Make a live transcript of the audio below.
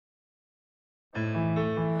It's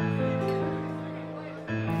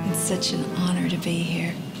such an honor to be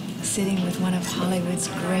here, sitting with one of Hollywood's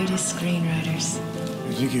greatest screenwriters.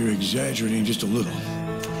 I think you're exaggerating just a little.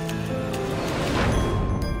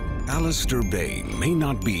 Alleister Bane may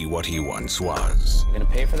not be what he once was. You gonna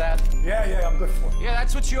pay for that? Yeah, I'm good for it. Yeah,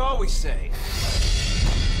 that's what you always say.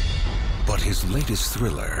 But his latest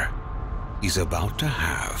thriller is about to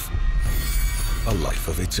have a life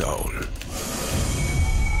of its own.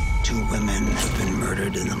 2 women have been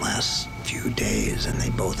murdered in the last few days, and they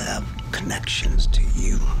both have connections to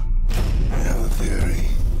you. You have a very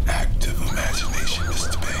active imagination,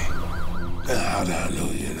 Mr. Bane. How do I know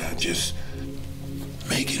you're not just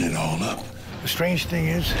making it all up? The strange thing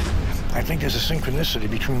is, I think there's a synchronicity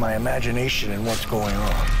between my imagination and what's going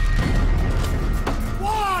on.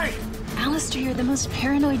 Why? Alleister, you're the most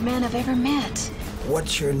paranoid man I've ever met.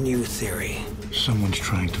 What's your new theory? Someone's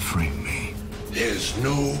trying to frame me. There's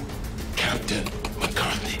no Captain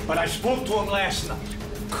McCarthy. But I spoke to him last night.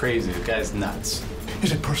 Crazy, the guy's nuts.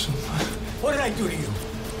 Is it personal? What did I do to you?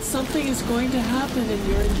 Something is going to happen and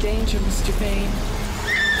you're in danger, Mr. Bane.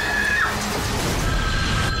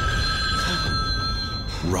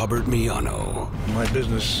 Robert Miano, My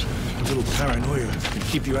business, a little paranoia, can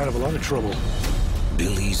keep you out of a lot of trouble.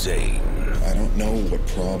 Billy Zane, I don't know what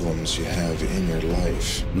problems you have in your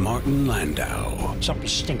life. Martin Landau, Something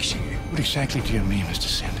stinks here. What exactly do you mean, Mr.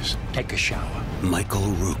 Sanders? Take a shower. Michael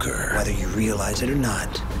Rooker, Whether you realize it or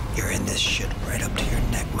not, you're in this shit right up to your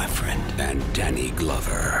neck, my friend. and Danny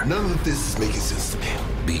Glover. None of this is making sense to me.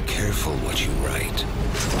 Be careful what you write.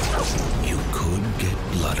 You could get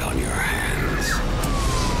blood on your hands.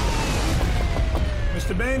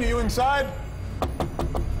 Mr. Bane, are you inside?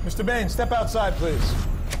 Mr. Bane, step outside, please.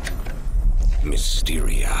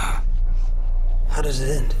 Mysteria. How does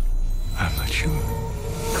it end? I'm not sure.